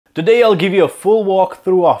Today I'll give you a full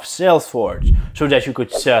walkthrough of Salesforge so that you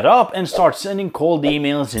could set up and start sending cold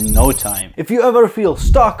emails in no time. If you ever feel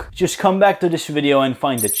stuck, just come back to this video and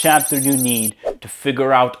find the chapter you need to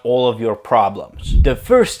figure out all of your problems. The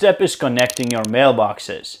first step is connecting your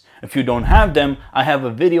mailboxes. If you don't have them, I have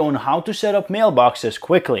a video on how to set up mailboxes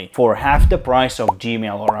quickly for half the price of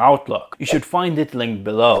Gmail or Outlook. You should find it linked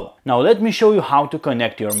below. Now let me show you how to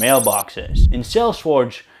connect your mailboxes. In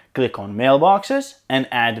Salesforge, click on Mailboxes and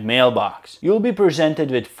add Mailbox. You'll be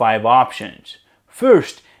presented with 5 options.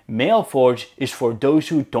 First, MailForge is for those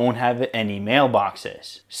who don't have any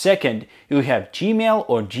mailboxes. Second, you have Gmail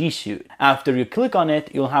or G Suite. After you click on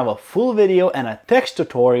it, you'll have a full video and a text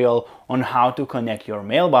tutorial on how to connect your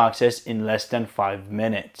mailboxes in less than 5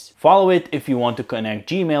 minutes. Follow it if you want to connect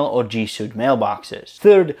Gmail or G Suite mailboxes.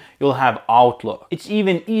 Third, you'll have Outlook. It's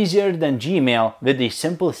even easier than Gmail with a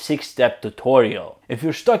simple 6-step tutorial. If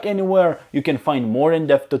you're stuck anywhere, you can find more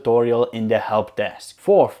in-depth tutorial in the help desk.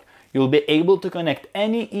 Fourth, you'll be able to connect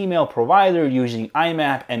any email provider using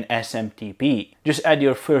IMAP and SMTP. Just add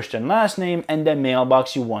your first and last name and the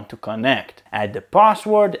mailbox you want to connect. Add the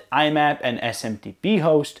password, IMAP and SMTP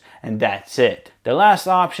host, and that's it. The last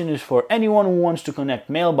option is for anyone who wants to connect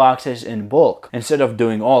mailboxes in bulk. Instead of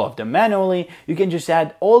doing all of them manually, you can just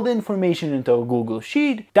add all the information into a Google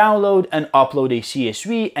Sheet, download and upload a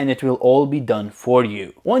CSV, and it will all be done for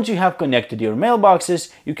you. Once you have connected your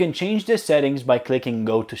mailboxes, you can change the settings by clicking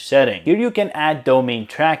Go to Settings. Here you can add domain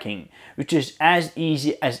tracking, which is as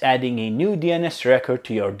easy as adding a new DNS record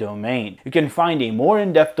to your domain. You can find a more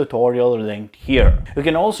in-depth tutorial linked here. You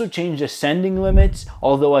can also change the sending limits,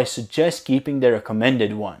 although I suggest keeping the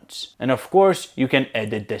recommended ones. And of course, you can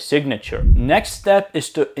edit the signature. Next step is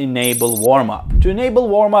to enable warmup. To enable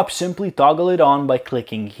warmup, simply toggle it on by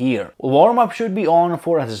clicking here. Warmup should be on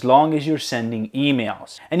for as long as you're sending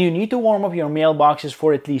emails. And you need to warm up your mailboxes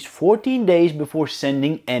for at least 14 days before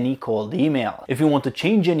sending any cold email. If you want to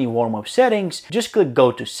change any warmup settings, just click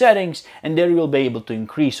Go to Settings, and there you'll be able to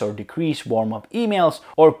increase or decrease warm-up emails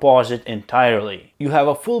or pause it entirely. You have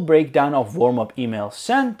a full breakdown of warm-up emails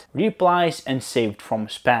sent, replies, and saved from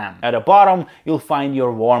spam. At the bottom, you'll find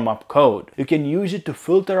your warm-up code. You can use it to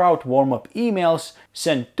filter out warm-up emails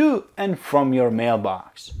sent to and from your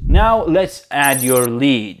mailbox. Now let's add your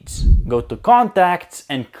leads. Go to Contacts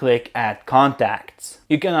and click Add Contacts.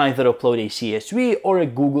 You can either upload a CSV or a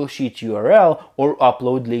Google Sheets URL or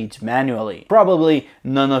upload leads manually. Probably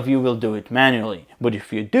none of you will do it manually, but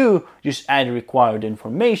if you do, just add required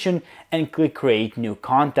information and click Create New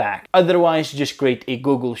Contact. Otherwise, just create a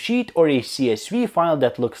Google Sheet or a CSV file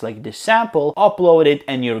that looks like this sample, upload it,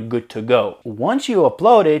 and you're good to go. Once you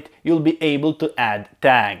upload it, you'll be able to add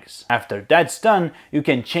tags. After that's done, you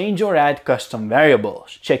can change or add custom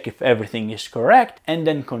variables, check if everything is correct, and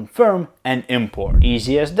then confirm and import.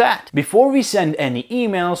 Easy as that. Before we send any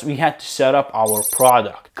emails, we had to set up our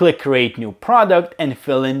product. Click Create New Product and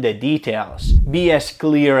fill in the details. Be as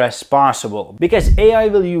clear as possible, because AI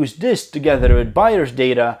will use this together with buyer's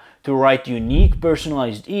data to write unique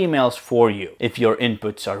personalized emails for you. If your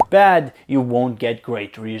inputs are bad, you won't get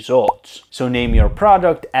great results. So name your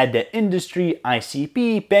product, add the industry,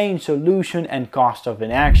 ICP, pain, solution, and cost of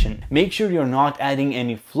inaction. Make sure you're not adding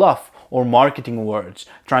any fluff or marketing words,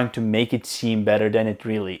 trying to make it seem better than it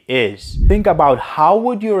really is. Think about how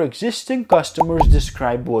would your existing customers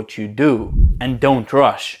describe what you do. And don't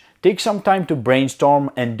rush. Take some time to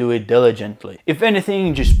brainstorm and do it diligently. If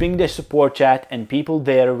anything, just ping the support chat and people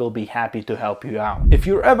there will be happy to help you out. If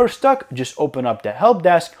you're ever stuck, just open up the help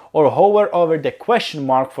desk or hover over the question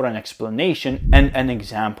mark for an explanation and an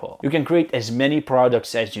example. You can create as many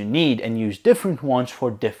products as you need and use different ones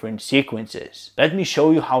for different sequences. Let me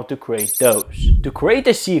show you how to create those. To create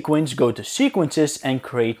a sequence, go to Sequences and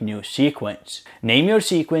create New Sequence. Name your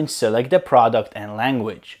sequence, select the product and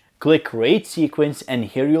language. Click Create Sequence, and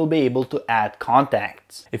here you'll be able to add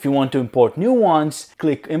contacts. If you want to import new ones,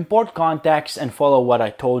 click Import Contacts and follow what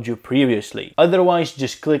I told you previously. Otherwise,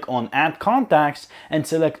 just click on Add Contacts and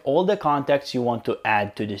select all the contacts you want to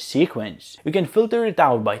add to the sequence. You can filter it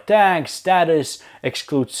out by tag, status,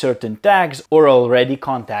 exclude certain tags, or already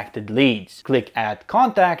contacted leads. Click Add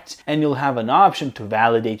Contacts and you'll have an option to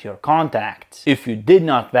validate your contacts. If you did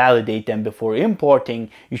not validate them before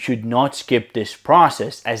importing, you should not skip this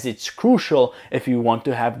process, as it's crucial if you want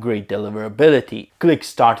to have great deliverability. Click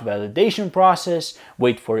Start Validation Process,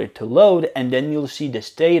 wait for it to load, and then you'll see the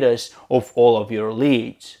status of all of your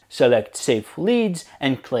leads. Select Save Leads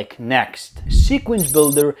and click Next. Sequence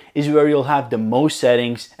Builder is where you'll have the most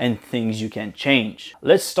settings and things you can change.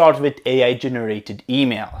 Let's start with AI generated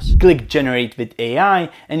emails. Click Generate with AI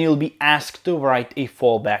and you'll be asked to write a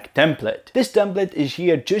fallback template. This template is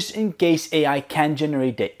here just in case AI can't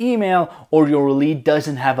generate the email or your lead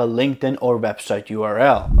doesn't have a LinkedIn or website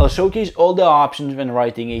URL. I'll showcase all the options when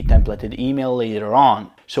writing a templated email later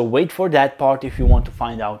on. So wait for that part if you want to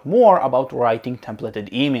find out more about writing templated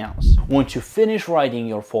emails. Once you finish writing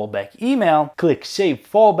your fallback email, click Save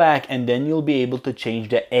Fallback and then you'll be able to change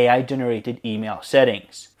the AI generated email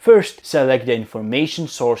settings. First, select the information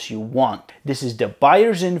source you want. This is the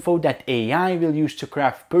buyer's info that AI will use to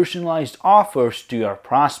craft personalized offers to your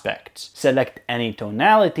prospects. Select any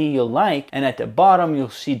tonality you like and at the bottom you'll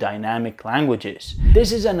see dynamic languages.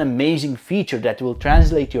 This is an amazing feature that will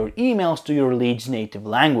translate your emails to your lead's native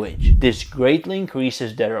language. This greatly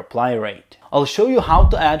increases their reply rate. I'll show you how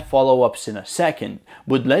to add follow-ups in a second,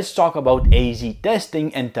 but let's talk about AZ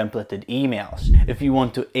testing and templated emails. If you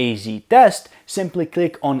want to AZ test, simply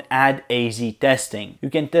click on Add AZ Testing. You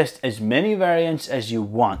can test as many variants as you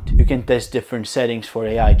want. You can test different settings for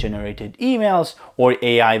AI generated emails or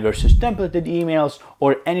AI versus templated emails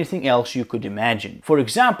or anything else you could imagine. For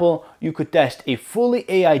example, you could test a fully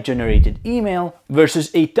AI generated email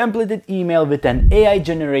versus a templated email with an AI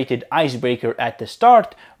generated icebreaker at the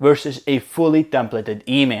start versus a fully templated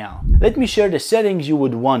email. Let me share the settings you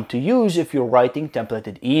would want to use if you're writing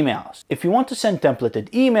templated emails. If you want to send templated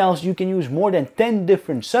emails, you can use more than 10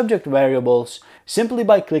 different subject variables simply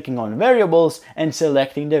by clicking on variables and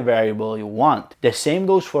selecting the variable you want. The same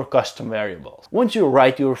goes for custom variables. Once you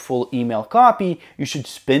write your full email copy, you should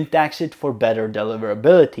spintax it for better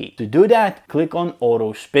deliverability. To do that, click on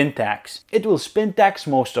autospintax. It will spintax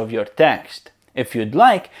most of your text. If you'd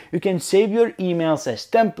like, you can save your emails as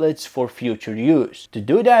templates for future use. To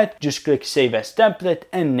do that, just click Save as Template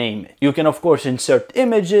and name it. You can of course insert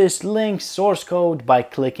images, links, source code by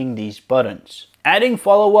clicking these buttons. Adding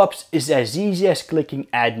follow-ups is as easy as clicking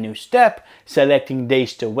Add New Step, selecting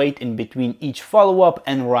days to wait in between each follow-up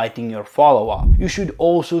and writing your follow-up. You should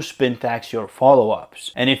also spintax your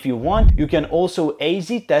follow-ups. And if you want, you can also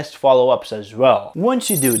AZ test follow-ups as well. Once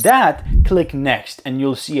you do that, click Next and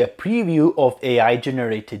you'll see a preview of AI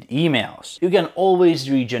generated emails. You can always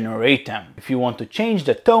regenerate them. If you want to change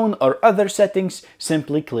the tone or other settings,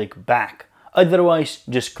 simply click Back. Otherwise,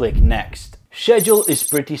 just click Next. Schedule is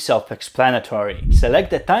pretty self-explanatory. Select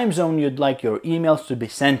the time zone you'd like your emails to be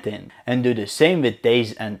sent in and do the same with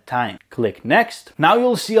days and time. Click Next. Now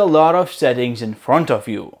you'll see a lot of settings in front of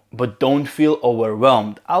you, but don't feel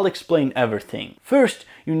overwhelmed. I'll explain everything. First,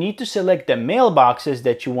 you need to select the mailboxes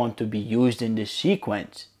that you want to be used in this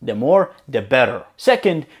sequence. The more, the better.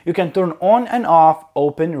 Second, you can turn on and off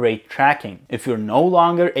open rate tracking. If you're no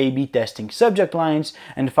longer A/B testing subject lines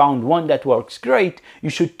and found one that works great, you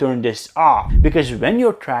should turn this off. Because when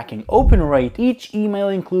you're tracking open rate, each email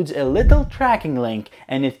includes a little tracking link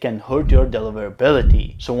and it can hurt your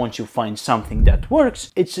deliverability. So once you find something that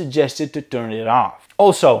works, it's suggested to turn it off.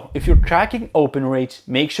 Also, if you're tracking open rates,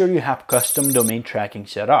 make sure you have custom domain tracking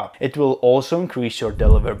set up. It will also increase your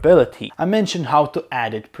deliverability. I mentioned how to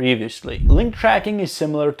add it previously. Link tracking is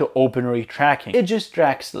similar to open rate tracking. It just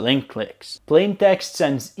tracks link clicks. Plain text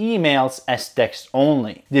sends emails as text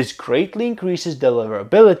only. This greatly increases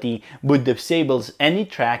deliverability but disables any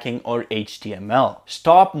tracking or HTML.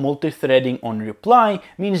 Stop multi-threading on reply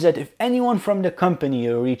means that if anyone from the company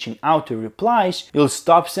you're reaching out to replies, you'll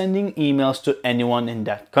stop sending emails to anyone in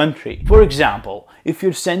that country. For example, if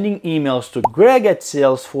you're sending emails to Greg at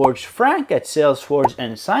Salesforge, Frank at Salesforge,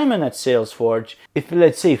 and Simon at Salesforge, if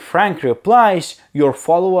let's say Frank replies, your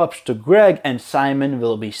follow-ups to Greg and Simon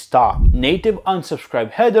will be stopped. Native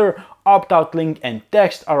unsubscribe header, opt-out link, and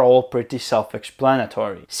text are all pretty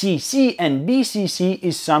self-explanatory. CC and BCC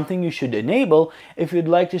is something you should enable if you'd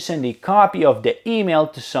like to send a copy of the email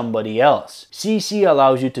to somebody else. CC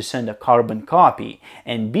allows you to send a carbon copy,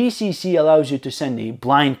 and BCC allows you to send a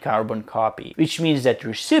blind carbon copy, which means that the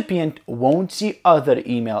recipient won't see other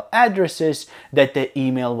email addresses that the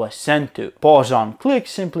email was sent to. Pause on click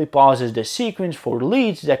simply pauses the sequence for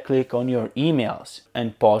leads that click on your emails,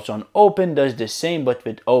 and pause on open does the same but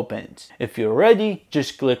with opens. If you're ready,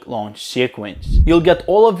 just click launch sequence. You'll get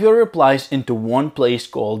all of your replies into one place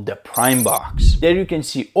called the Primebox. There you can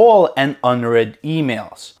see all and unread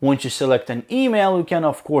emails. Once you select an email, you can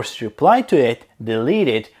of course reply to it, delete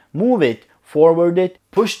it, move it, forward it,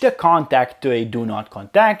 push the contact to a do not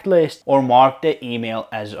contact list, or mark the email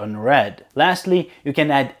as unread. Lastly, you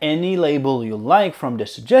can add any label you like from the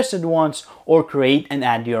suggested ones or create and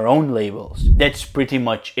add your own labels. That's pretty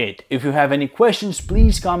much it. If you have any questions,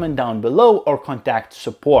 please comment down below or contact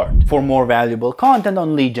support. For more valuable content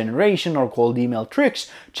on lead generation or cold email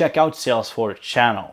tricks, check out Salesforge channel.